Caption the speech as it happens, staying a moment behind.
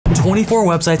24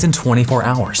 websites in 24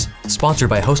 hours. Sponsored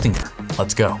by HostingWare.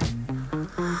 Let's go.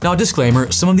 Now,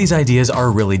 disclaimer, some of these ideas are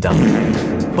really dumb,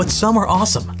 but some are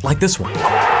awesome, like this one.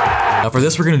 Now for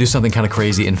this, we're gonna do something kind of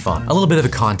crazy and fun. A little bit of a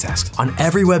contest. On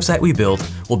every website we build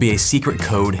will be a secret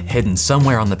code hidden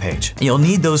somewhere on the page. And you'll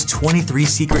need those 23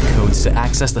 secret codes to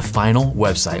access the final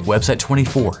website, website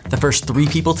 24. The first 3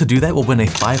 people to do that will win a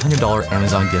 $500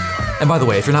 Amazon gift card. And by the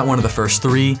way, if you're not one of the first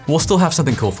 3, we'll still have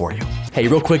something cool for you. Hey,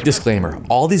 real quick disclaimer.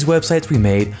 All these websites we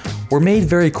made were made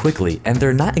very quickly and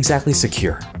they're not exactly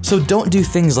secure. So don't do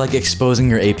things like exposing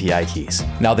your API keys.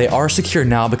 Now they are secure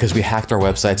now because we hacked our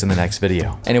websites in the next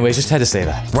video. Anyways, just had to say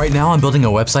that. Right now I'm building a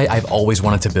website I've always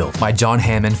wanted to build. My John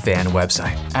Hammond fan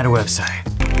website. Add a website.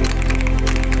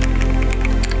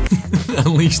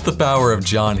 Unleash the power of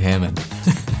John Hammond.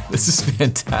 This is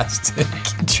fantastic.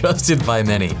 Trusted by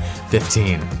many.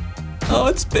 15. Oh,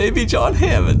 it's baby John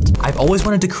Hammond. I've always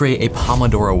wanted to create a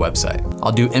Pomodoro website.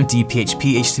 I'll do empty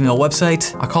PHP HTML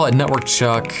website. I'll call it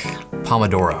NetworkChuck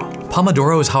Pomodoro.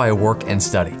 Pomodoro is how I work and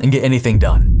study and get anything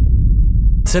done.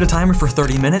 Set a timer for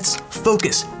 30 minutes,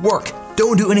 focus, work,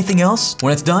 don't do anything else.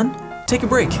 When it's done, take a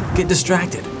break, get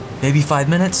distracted. Maybe 5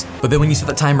 minutes, but then when you set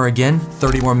the timer again,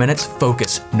 30 more minutes,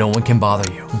 focus, no one can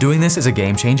bother you. Doing this is a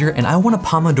game changer, and I want a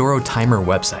Pomodoro timer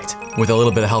website. With a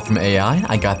little bit of help from AI,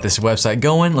 I got this website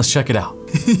going, let's check it out.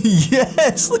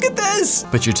 Yes, look at this!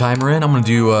 Put your timer in, I'm gonna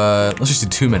do, let's just do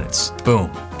 2 minutes. Boom.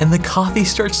 And the coffee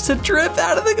starts to drip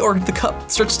out of or the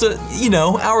cup starts to, you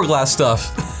know, hourglass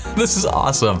stuff. This is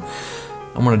awesome.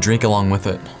 I'm gonna drink along with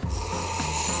it.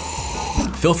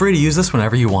 Feel free to use this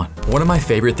whenever you want. One of my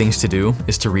favorite things to do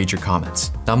is to read your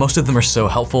comments. Now, most of them are so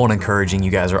helpful and encouraging.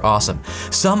 You guys are awesome.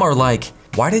 Some are like,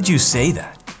 why did you say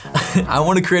that? I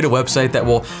want to create a website that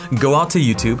will go out to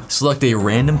YouTube, select a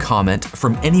random comment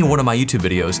from any one of my YouTube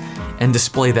videos, and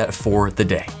display that for the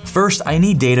day. First, I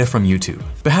need data from YouTube.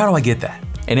 But how do I get that?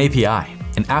 An API,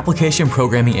 an application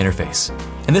programming interface.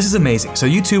 And this is amazing. So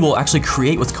YouTube will actually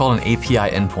create what's called an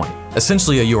API endpoint,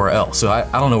 essentially a URL. So I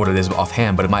don't know what it is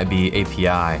offhand, but it might be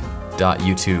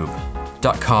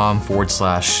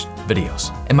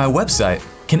api.youtube.com/videos. And my website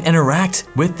can interact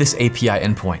with this API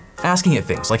endpoint, asking it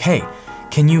things like, hey,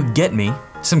 can you get me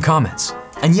some comments?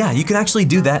 And yeah, you can actually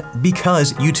do that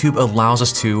because YouTube allows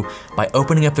us to by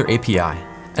opening up their API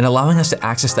and allowing us to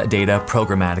access that data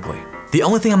programmatically. The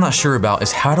only thing I'm not sure about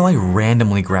is how do I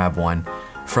randomly grab one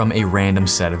from a random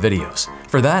set of videos.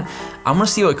 For that, I'm gonna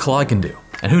see what Claude can do.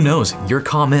 And who knows, your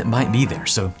comment might be there,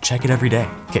 so check it every day.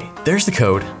 Okay, there's the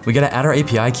code. We gotta add our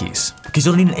API keys because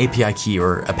you'll need an API key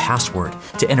or a password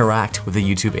to interact with the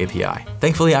YouTube API.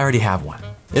 Thankfully, I already have one.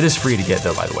 It is free to get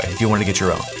though, by the way, if you want to get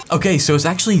your own. Okay, so it's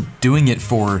actually doing it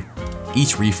for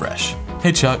each refresh.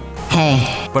 Hey, Chuck.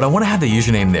 Hey. But I wanna have the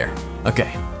username there.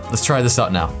 Okay, let's try this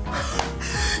out now.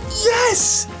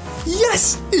 Yes!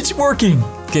 Yes, it's working.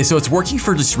 Okay, so it's working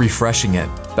for just refreshing it,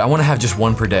 but I wanna have just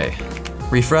one per day.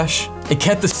 Refresh, it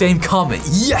kept the same comment.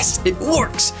 Yes, it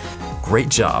works. Great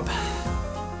job.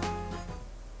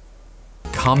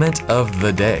 Comment of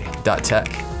the day,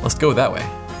 .tech. Let's go that way.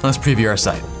 Let's preview our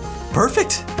site.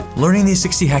 Perfect. Learning these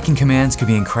 60 hacking commands could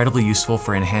be incredibly useful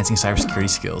for enhancing cybersecurity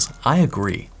skills. I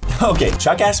agree. Okay,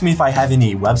 Chuck asked me if I have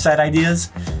any website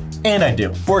ideas. And I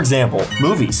do. For example,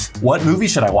 movies. What movie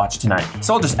should I watch tonight?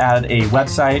 So I'll just add a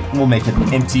website, we'll make it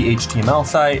an empty HTML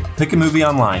site, pick a movie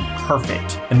online,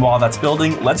 perfect. And while that's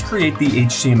building, let's create the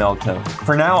HTML code.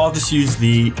 For now, I'll just use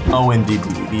the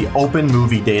OMDB, the Open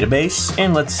Movie Database.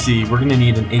 And let's see, we're gonna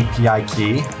need an API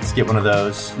key. Let's get one of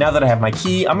those. Now that I have my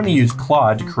key, I'm gonna use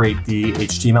Claude to create the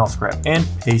HTML script and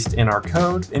paste in our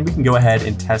code, and we can go ahead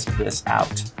and test this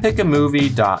out. Pick a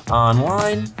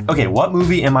movie.online. Okay, what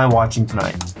movie am I watching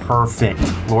tonight? Perfect.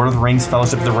 Lord of the Rings,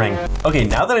 Fellowship of the Ring. Okay,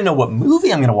 now that I know what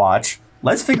movie I'm gonna watch,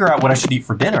 let's figure out what I should eat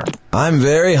for dinner. I'm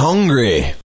very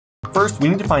hungry. First, we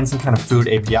need to find some kind of food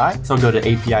API. So I'll go to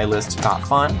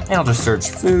apilist.fun and I'll just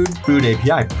search food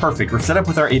API. Perfect, we're set up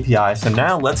with our API. So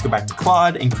now let's go back to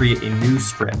Claude and create a new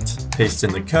script. Paste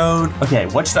in the code. Okay,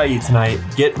 what should I eat tonight?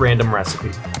 Get random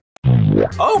recipe.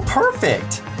 Oh,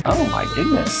 perfect. Oh my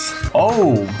goodness.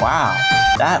 Oh, wow.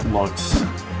 That looks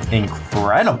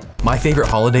incredible. My favorite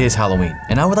holiday is Halloween,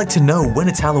 and I would like to know when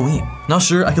it's Halloween. Not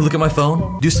sure, I could look at my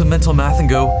phone, do some mental math and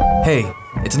go, hey,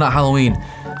 it's not Halloween.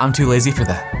 I'm too lazy for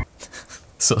that.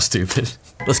 So stupid.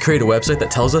 Let's create a website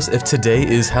that tells us if today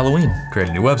is Halloween. Create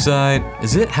a new website.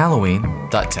 Is it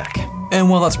Halloween.tech? And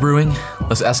while that's brewing,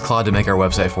 let's ask Claude to make our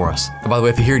website for us. And by the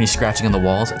way, if you hear any scratching on the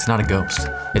walls, it's not a ghost.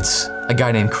 It's a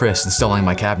guy named Chris installing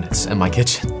my cabinets and my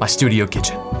kitchen, my studio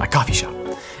kitchen, my coffee shop.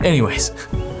 Anyways.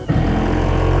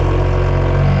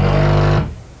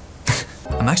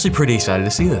 I'm actually pretty excited to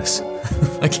see this.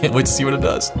 I can't wait to see what it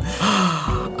does.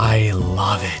 I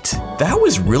love it. That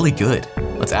was really good.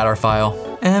 Let's add our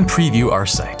file and preview our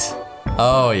site.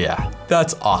 Oh yeah,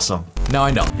 that's awesome. Now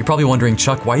I know, you're probably wondering,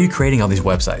 Chuck, why are you creating all these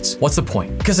websites? What's the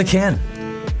point? Because I can.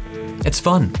 It's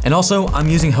fun. And also, I'm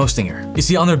using Hostinger. You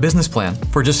see, on their business plan,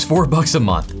 for just $4 a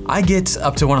month, I get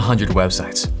up to 100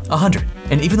 websites. 100.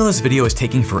 And even though this video is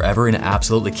taking forever and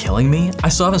absolutely killing me, I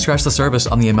still haven't scratched the surface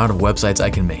on the amount of websites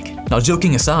I can make. Now,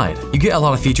 joking aside, you get a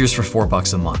lot of features for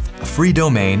 $4 a month. A free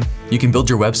domain, you can build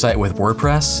your website with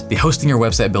WordPress, the Hostinger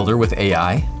website builder with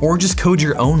AI, or just code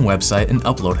your own website and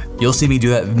upload it. You'll see me do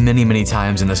that many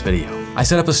times in this video. I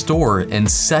set up a store in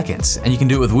seconds, and you can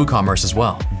do it with WooCommerce as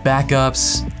well.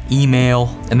 Backups,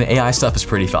 email, and the AI stuff is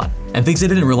pretty fun. And things I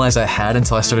didn't realize I had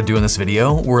until I started doing this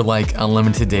video were like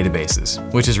unlimited databases,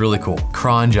 which is really cool.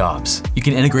 Cron jobs. You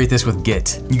can integrate this with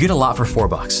Git. You get a lot for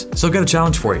 $4. So I've got a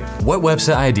challenge for you. What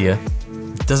website idea,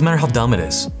 doesn't matter how dumb it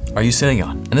is, are you sitting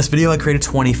on? In this video, I created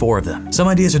 24 of them. Some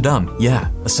ideas are dumb, yeah,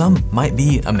 but some might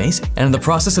be amazing. And in the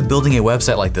process of building a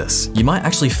website like this, you might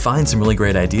actually find some really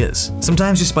great ideas.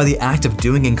 Sometimes just by the act of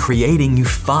doing and creating, you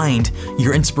find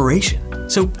your inspiration.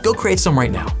 So go create some right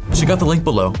now. Check out the link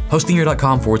below,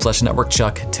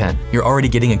 hostinger.com/NetworkChuck10. You're already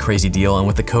getting a crazy deal, and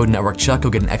with the code NetworkChuck,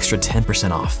 you'll get an extra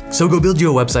 10% off. So go build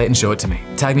you a website and show it to me.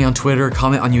 Tag me on Twitter,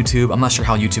 comment on YouTube. I'm not sure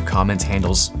how YouTube comments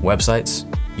handles websites,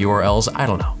 URLs, I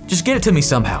don't know. Just get it to me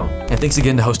somehow. And thanks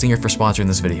again to Hostinger for sponsoring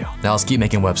this video. Now let's keep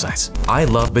making websites. I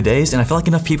love bidets, and I feel like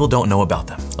enough people don't know about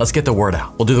them. Let's get the word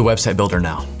out. We'll do the website builder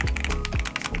now.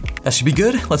 That should be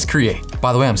good. Let's create.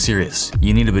 By the way, I'm serious.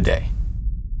 You need a bidet.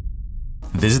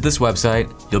 Visit this website,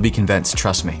 you'll be convinced,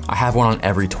 trust me. I have one on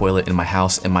every toilet in my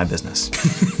house and my business.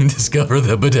 Discover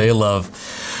the bidet love.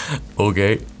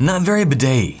 Okay. Not very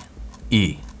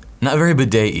bidet-y. Not very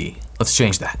bidet-y. Let's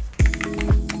change that.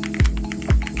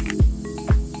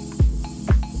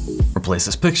 Replace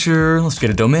this picture, let's get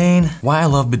a domain,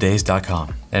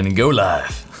 whyilovebidets.com, and go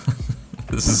live.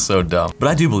 This is so dumb, but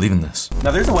I do believe in this.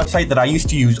 Now there's a website that I used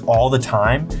to use all the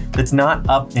time that's not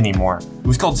up anymore. It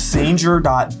was called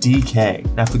sanger.dk.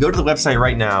 Now if we go to the website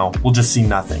right now, we'll just see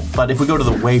nothing. But if we go to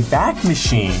the Wayback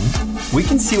Machine, we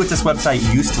can see what this website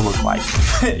used to look like.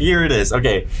 Here it is.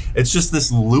 Okay, it's just this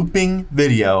looping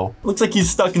video. Looks like he's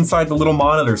stuck inside the little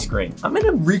monitor screen. I'm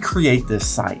gonna recreate this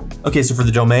site. Okay, so for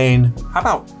the domain, how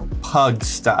about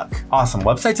Pugstuck? Awesome,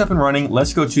 website's up and running.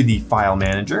 Let's go to the file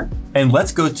manager and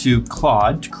let's go to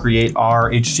Claude to create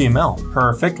our HTML.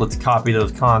 Perfect, let's copy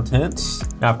those contents.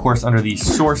 Now, of course, under the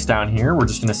source down here, we're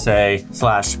just gonna say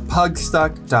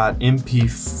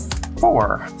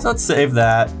 /pugstuck.mp4. So let's save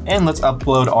that and let's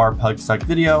upload our Pugstuck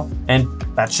video, and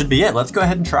that should be it. Let's go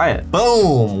ahead and try it.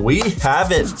 Boom, we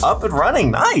have it up and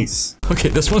running, nice. Okay,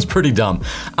 this one's pretty dumb.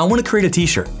 I wanna create a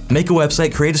t-shirt, make a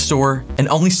website, create a store, and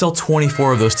only sell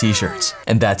 24 of those t-shirts,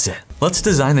 and that's it. Let's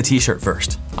design the t-shirt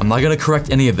first. I'm not gonna correct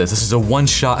any of this. This is a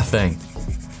one-shot thing.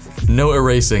 No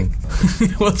erasing.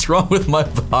 What's wrong with my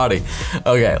body?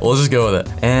 Okay, we'll just go with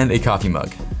it. And a coffee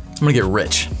mug. I'm gonna get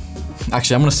rich.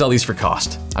 Actually, I'm gonna sell these for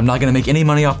cost. I'm not gonna make any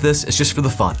money off this, it's just for the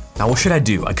fun. Now, what should I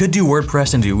do? I could do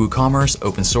WordPress and do WooCommerce,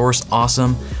 open source,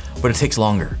 awesome, but it takes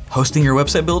longer. Hosting your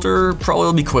website builder probably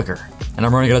will be quicker. And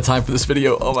I'm running out of time for this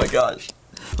video, oh my gosh.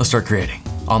 Let's start creating.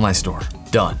 Online store,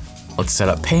 done. Let's set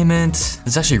up payment.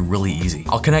 It's actually really easy.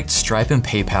 I'll connect Stripe and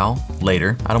PayPal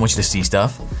later. I don't want you to see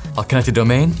stuff. I'll connect a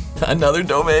domain. Another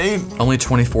domain. Only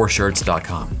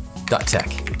 24shirts.com.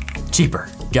 .tech. Cheaper.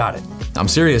 Got it. I'm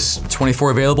serious.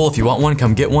 24 available. If you want one,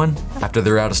 come get one. After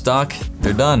they're out of stock,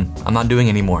 they're done. I'm not doing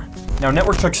any more. Now,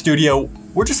 NetworkChuck Studio,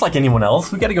 we're just like anyone else.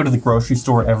 We gotta go to the grocery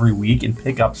store every week and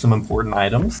pick up some important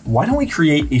items. Why don't we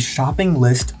create a shopping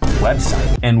list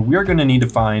website? And we're gonna need to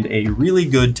find a really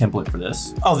good template for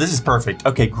this. Oh, this is perfect.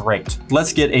 Okay, great.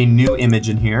 Let's get a new image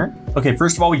in here. Okay,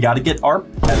 first of all, we gotta get our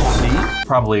Pepsi,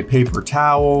 probably paper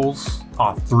towels,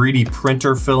 3D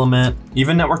printer filament.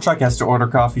 Even NetworkChuck has to order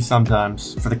coffee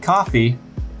sometimes. For the coffee,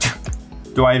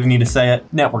 do I even need to say it?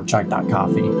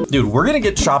 NetworkChuck.coffee. Dude, we're gonna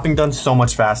get shopping done so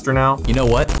much faster now. You know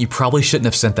what? You probably shouldn't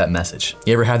have sent that message.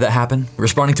 You ever had that happen? You're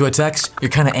responding to a text,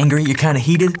 you're kinda angry, you're kinda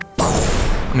heated.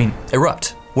 I mean,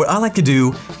 erupt. What I like to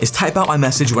do is type out my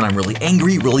message when I'm really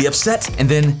angry, really upset, and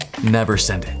then never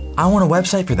send it. I want a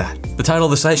website for that. The title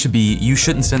of the site should be, You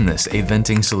Shouldn't Send This, a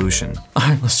venting solution. All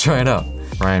right, let's try it out.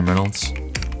 Ryan Reynolds,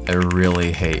 I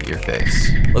really hate your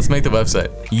face. Let's make the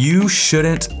website. You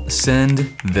shouldn't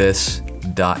send this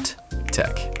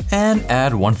 .tech. And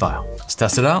add one file. Let's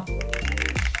test it out.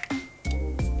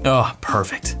 Oh,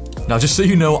 perfect. Now, just so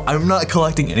you know, I'm not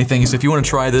collecting anything, so if you wanna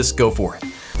try this, go for it.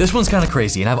 This one's kinda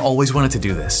crazy, and I've always wanted to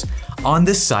do this. On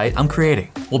this site I'm creating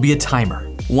will be a timer.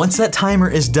 Once that timer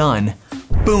is done,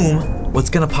 boom, what's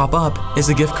gonna pop up is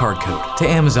a gift card code to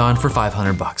Amazon for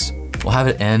 500 bucks. We'll have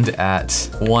it end at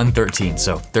 1/13,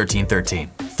 so 13/13.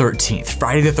 13th,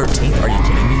 Friday the 13th, are you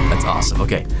kidding me? That's awesome,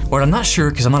 okay. But I'm not sure,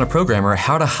 because I'm not a programmer,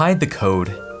 how to hide the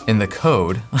code in the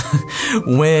code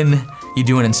when you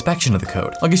do an inspection of the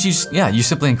code. I guess you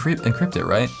simply encrypt it,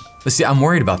 right? But see, I'm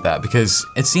worried about that because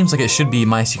it seems like it should be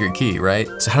my secret key, right?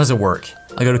 So how does it work?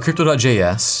 I go to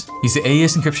crypto.js, use the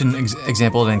AES encryption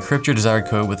example to encrypt your desired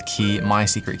code with key, my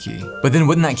secret key. But then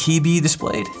wouldn't that key be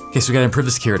displayed? Okay, so we gotta improve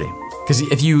the security. Because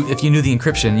if you knew the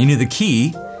encryption, you knew the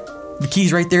key's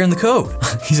right there in the code.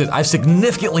 He said, I've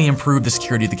significantly improved the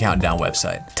security of the Countdown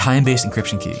website. Time-based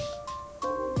encryption key.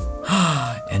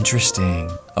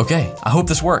 Interesting. Okay, I hope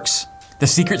this works. The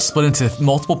secret's split into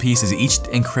multiple pieces, each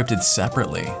encrypted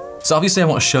separately. So obviously I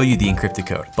won't show you the encrypted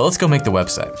code, but let's go make the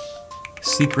website.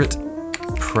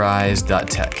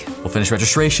 Secretprize.tech. We'll finish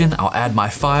registration, I'll add my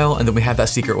file, and then we have that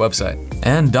secret website.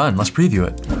 And done, let's preview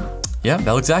it. Yeah,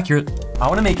 that looks accurate. I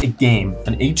wanna make a game,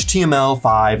 an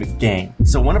HTML5 game.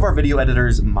 So one of our video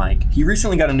editors, Mike, he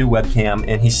recently got a new webcam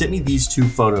and he sent me these two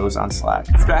photos on Slack.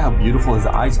 I forgot how beautiful his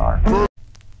eyes are.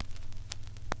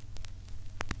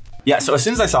 Yeah, so as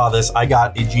soon as I saw this, I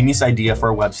got a genius idea for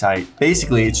a website.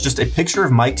 Basically, it's just a picture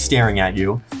of Mike staring at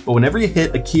you, but whenever you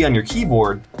hit a key on your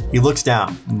keyboard, he looks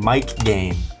down. Mike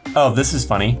Game. Oh, this is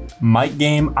funny. Mike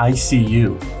Game, I see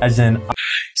you. As in, I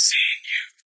see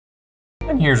you.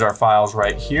 And here's our files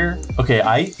right here. Okay,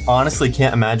 I honestly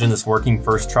can't imagine this working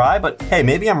first try, but hey,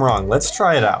 maybe I'm wrong. Let's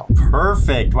try it out.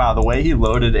 Perfect. Wow, the way he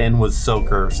loaded in was so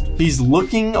cursed. He's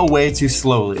looking away too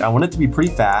slowly. I want it to be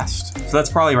pretty fast. So that's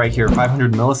probably right here,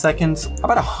 500 milliseconds. How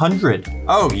about 100?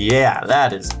 Oh yeah,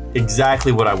 that is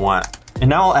exactly what I want. And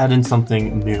now I'll add in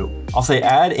something new. I'll say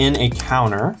add in a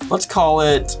counter. Let's call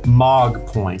it Mog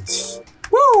Points.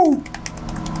 Woo!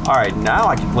 All right, now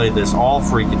I can play this all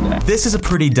freaking day. This is a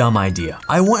pretty dumb idea.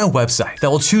 I want a website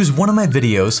that will choose one of my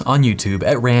videos on YouTube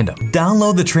at random,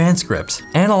 download the transcript,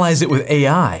 analyze it with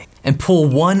AI, and pull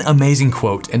one amazing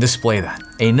quote and display that.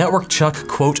 A NetworkChuck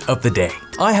quote of the day.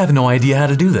 I have no idea how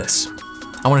to do this.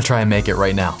 I wanna try and make it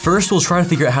right now. First, we'll try to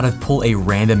figure out how to pull a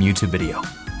random YouTube video.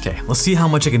 Okay, let's see how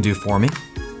much it can do for me.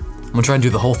 I'm gonna try and do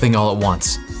the whole thing all at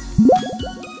once.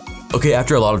 Okay,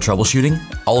 after a lot of troubleshooting,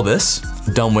 all of this,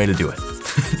 dumb way to do it.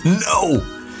 No!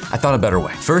 I thought a better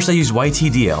way. First, I used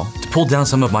YTDL to pull down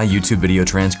some of my YouTube video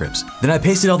transcripts. Then I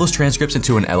pasted all those transcripts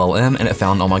into an LLM and it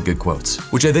found all my good quotes,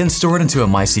 which I then stored into a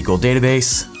MySQL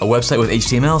database, a website with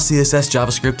HTML, CSS,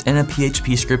 JavaScript, and a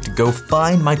PHP script to go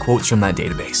find my quotes from that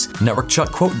database.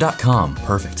 NetworkChuckQuote.com.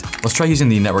 Perfect. Let's try using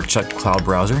the NetworkChuck cloud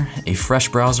browser, a fresh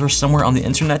browser somewhere on the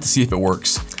internet to see if it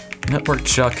works.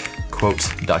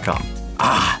 NetworkChuckQuote.com.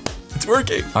 Ah, it's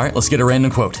working. All right, let's get a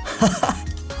random quote.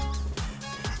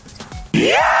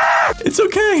 Yeah! It's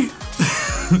okay.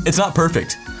 It's not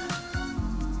perfect,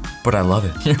 but I love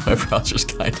it. My browser's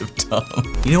kind of dumb.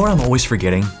 You know what I'm always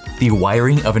forgetting? The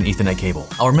wiring of an Ethernet cable.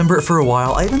 I'll remember it for a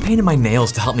while. I even painted my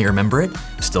nails to help me remember it.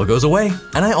 Still goes away.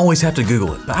 And I always have to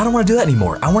Google it, but I don't want to do that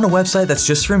anymore. I want a website that's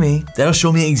just for me, that'll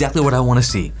show me exactly what I want to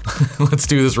see. Let's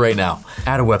do this right now.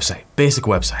 Add a website, basic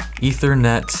website,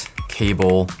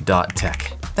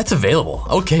 ethernettcable.tech. That's available.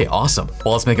 Okay, awesome.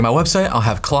 While it's making my website, I'll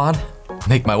have Claude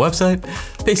make my website,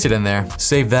 paste it in there,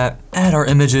 save that, add our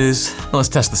images, and let's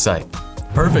test the site.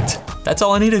 Perfect, that's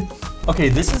all I needed. Okay,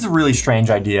 this is a really strange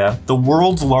idea. The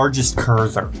world's largest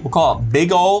cursor. We'll call it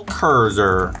Big Ol'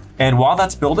 Cursor. And while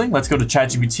that's building, let's go to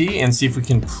ChatGPT and see if we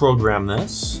can program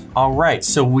this. All right,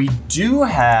 so we do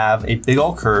have a Big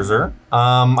Ol' Cursor.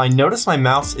 I noticed my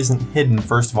mouse isn't hidden,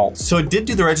 first of all. So it did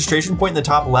do the registration point in the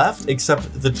top left,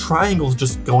 except the triangle's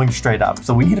just going straight up.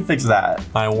 So we need to fix that.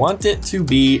 I want it to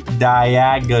be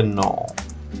diagonal.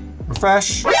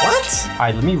 Refresh. What? All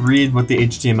right, let me read what the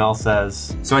HTML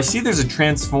says. So I see there's a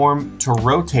transform to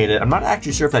rotate it. I'm not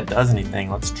actually sure if that does anything.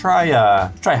 Let's try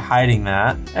hiding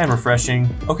that and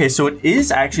refreshing. Okay, so it is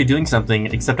actually doing something,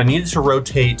 except I need it to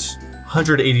rotate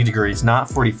 180 degrees, not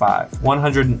 45,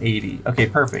 180. Okay,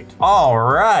 perfect. All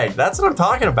right, that's what I'm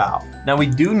talking about. Now we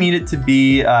do need it to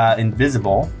be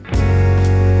invisible.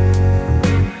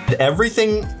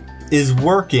 Everything is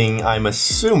working, I'm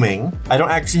assuming. I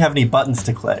don't actually have any buttons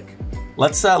to click.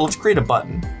 Let's create a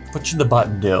button. What should the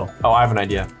button do? Oh, I have an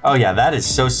idea. Oh yeah, that is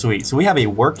so sweet. So we have a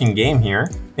working game here.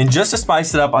 And just to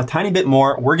spice it up a tiny bit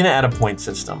more, we're gonna add a point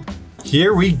system.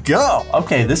 Here we go.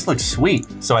 Okay, this looks sweet.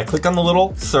 So I click on the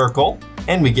little circle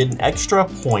and we get an extra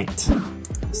point.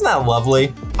 Isn't that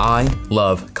lovely? I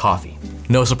love coffee.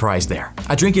 No surprise there.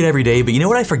 I drink it every day, but you know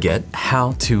what I forget?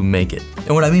 How to make it. And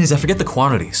what I mean is I forget the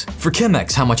quantities. For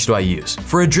Chemex, how much do I use?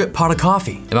 For a drip pot of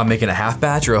coffee, am I making a half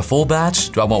batch or a full batch?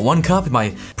 Do I want 1 cup? Am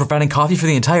I providing coffee for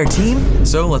the entire team?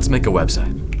 So let's make a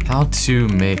website. How to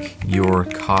make your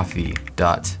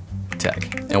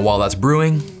coffee.tech. And while that's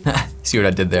brewing, see what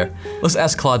I did there? Let's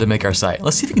ask Claude to make our site.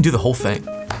 Let's see if he can do the whole thing.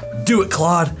 Do it,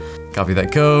 Claude. Copy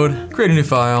that code, create a new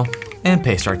file, and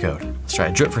paste our code. Let's try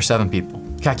a drip for 7 people.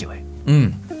 Calculate.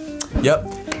 Yep,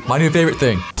 my new favorite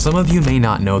thing. Some of you may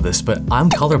not know this, but I'm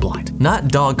colorblind. Not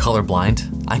dog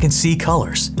colorblind, I can see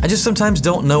colors. I just sometimes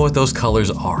don't know what those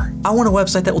colors are. I want a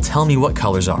website that will tell me what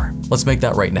colors are. Let's make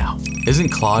that right now. Isn't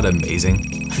Claude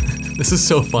amazing? This is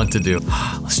so fun to do.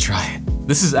 Let's try it.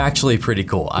 This is actually pretty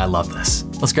cool, I love this.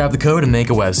 Let's grab the code and make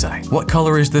a website. What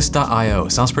color is this.io?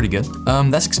 Sounds pretty good.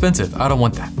 That's expensive, I don't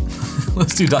want that.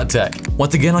 Let's do .tech.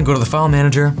 Once again, I'll go to the file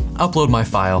manager, upload my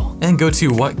file, and go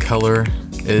to what color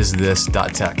is this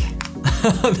 .tech.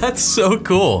 That's so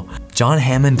cool. John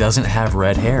Hammond doesn't have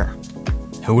red hair.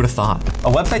 Who would have thought? A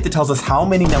website that tells us how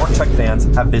many NetworkChuck fans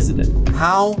have visited.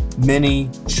 How many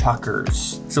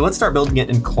chuckers? So let's start building it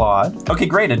in Claude. Okay,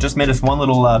 great, it just made us one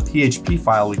little PHP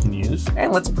file we can use.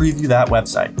 And let's preview that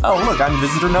website. Oh, look, I'm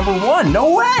visitor number 1,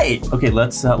 no way! Okay,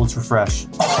 let's refresh.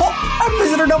 Oh, I'm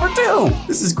visitor number 2!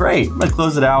 This is great. I'm gonna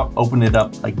close it out, open it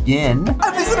up again.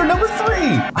 I'm visitor number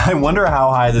 3! I wonder how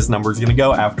high this number is gonna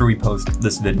go after we post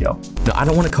this video. Now, I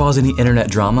don't want to cause any internet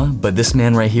drama, but this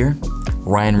man right here,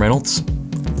 Ryan Reynolds,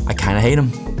 I kind of hate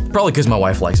him. Probably because my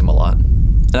wife likes him a lot.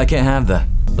 And I can't have that.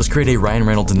 Let's create a Ryan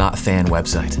Reynolds not fan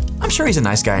website. I'm sure he's a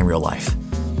nice guy in real life.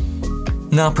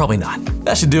 No, probably not.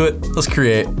 That should do it. Let's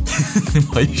create.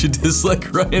 Why you should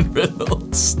dislike Ryan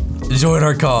Reynolds. Join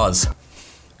our cause.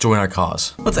 Join our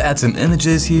cause. Let's add some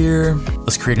images here.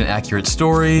 Let's create an accurate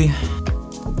story.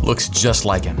 Looks just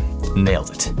like him.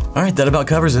 Nailed it. All right, that about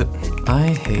covers it. I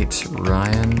hate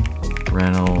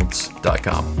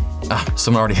RyanReynolds.com. Ah,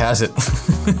 someone already has it.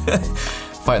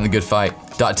 Fighting the good fight.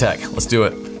 .tech, let's do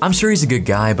it. I'm sure he's a good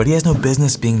guy, but he has no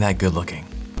business being that good looking.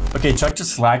 Okay, Chuck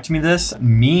just slacked me this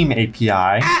meme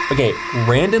API. Okay,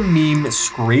 random meme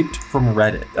scraped from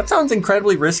Reddit. That sounds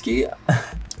incredibly risky. All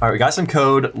right, we got some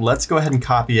code. Let's go ahead and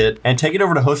copy it and take it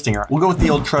over to Hostinger. We'll go with the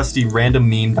old trusty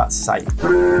randommeme.site.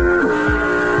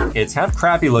 Okay, it's kind of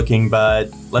crappy looking, but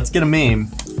let's get a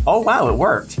meme. Oh wow, it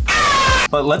worked.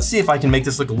 But let's see if I can make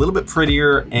this look a little bit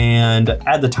prettier and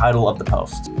add the title of the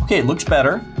post. Okay, it looks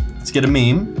better. Let's get a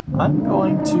meme. I'm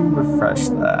going to refresh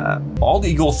that. Bald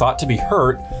eagle thought to be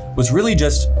hurt was really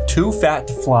just too fat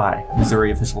to fly,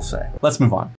 Missouri officials say. Let's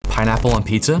move on. Pineapple on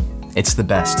pizza? It's the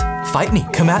best. Fight me,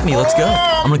 come at me, let's go.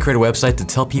 I'm gonna create a website to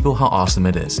tell people how awesome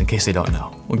it is, in case they don't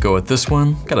know. We'll go with this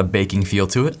one. Got a baking feel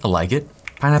to it, I like it.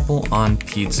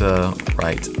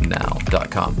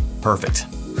 pineappleonpizzarightnow.com. Perfect.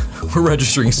 We're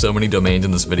registering so many domains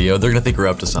in this video, they're gonna think we're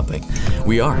up to something.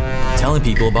 We are, telling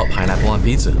people about pineapple on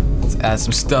pizza. Let's add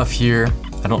some stuff here.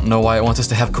 I don't know why it wants us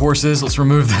to have courses, let's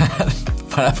remove that.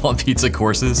 Pineapple on pizza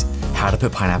courses. How to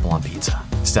put pineapple on pizza.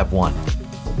 Step 1.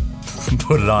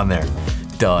 Put it on there.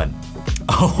 Done.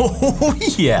 Oh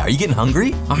yeah, are you getting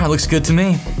hungry? All right, looks good to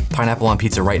me.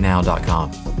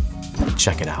 Pineappleonpizzarightnow.com.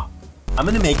 Check it out. I'm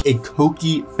gonna make a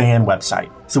Koki fan website.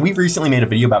 So we've recently made a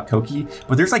video about Koki,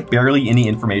 but there's like barely any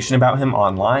information about him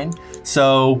online.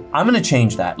 So I'm gonna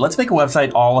change that. Let's make a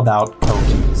website all about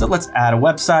Koki. So let's add a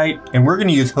website, and we're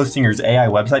gonna use Hostinger's AI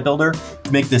website builder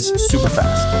to make this super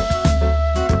fast.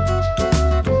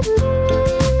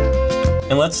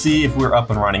 And let's see if we're up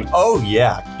and running. Oh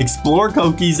yeah, explore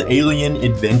Koki's alien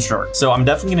adventure. So I'm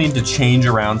definitely gonna need to change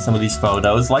around some of these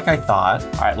photos like I thought.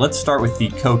 All right, let's start with the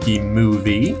Koki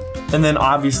movie. And then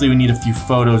obviously we need a few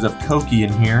photos of Koki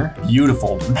in here.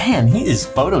 Beautiful. Man, he is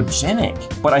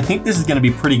photogenic. But I think this is gonna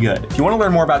be pretty good. If you wanna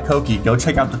learn more about Koki, go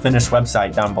check out the finished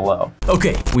website down below.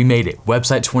 Okay, we made it.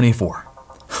 Website 24.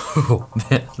 Oh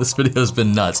man, this video has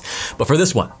been nuts. But for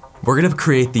this one, we're gonna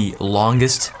create the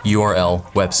longest URL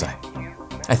website.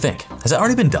 I think. Has that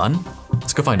already been done?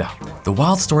 Let's go find out. The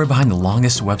wild story behind the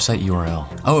longest website URL.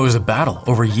 Oh, it was a battle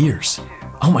over years.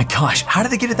 Oh my gosh, how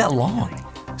did they get it that long?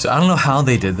 So I don't know how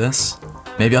they did this.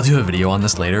 Maybe I'll do a video on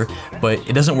this later, but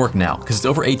it doesn't work now because it's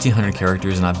over 1,800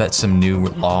 characters and I bet some new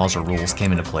laws or rules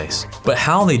came into place. But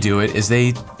how they do it is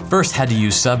they first had to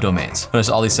use subdomains. Notice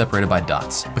all these separated by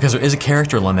dots because there is a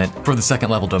character limit for the second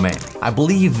level domain. I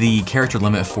believe the character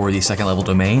limit for the second level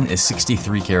domain is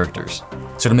 63 characters.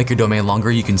 So to make your domain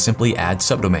longer, you can simply add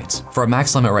subdomains for a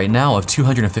max limit right now of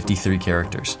 253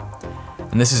 characters.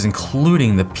 And this is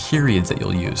including the periods that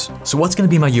you'll use. So what's gonna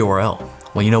be my URL?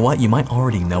 Well, you know what? You might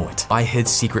already know it. I hid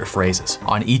secret phrases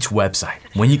on each website.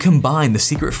 When you combine the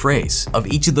secret phrase of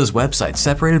each of those websites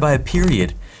separated by a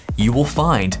period, you will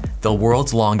find the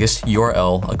world's longest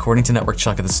URL according to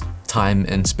NetworkChuck at this time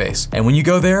and space. And when you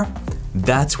go there,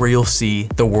 that's where you'll see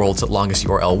the world's longest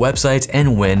URL websites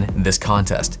and win this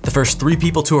contest. The first 3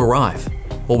 people to arrive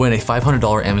will win a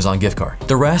 $500 Amazon gift card.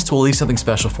 The rest will leave something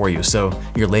special for you, so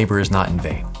your labor is not in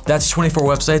vain. That's 24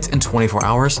 websites in 24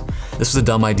 hours. This was a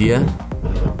dumb idea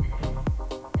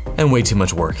and way too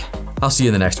much work. I'll see you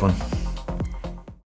in the next one.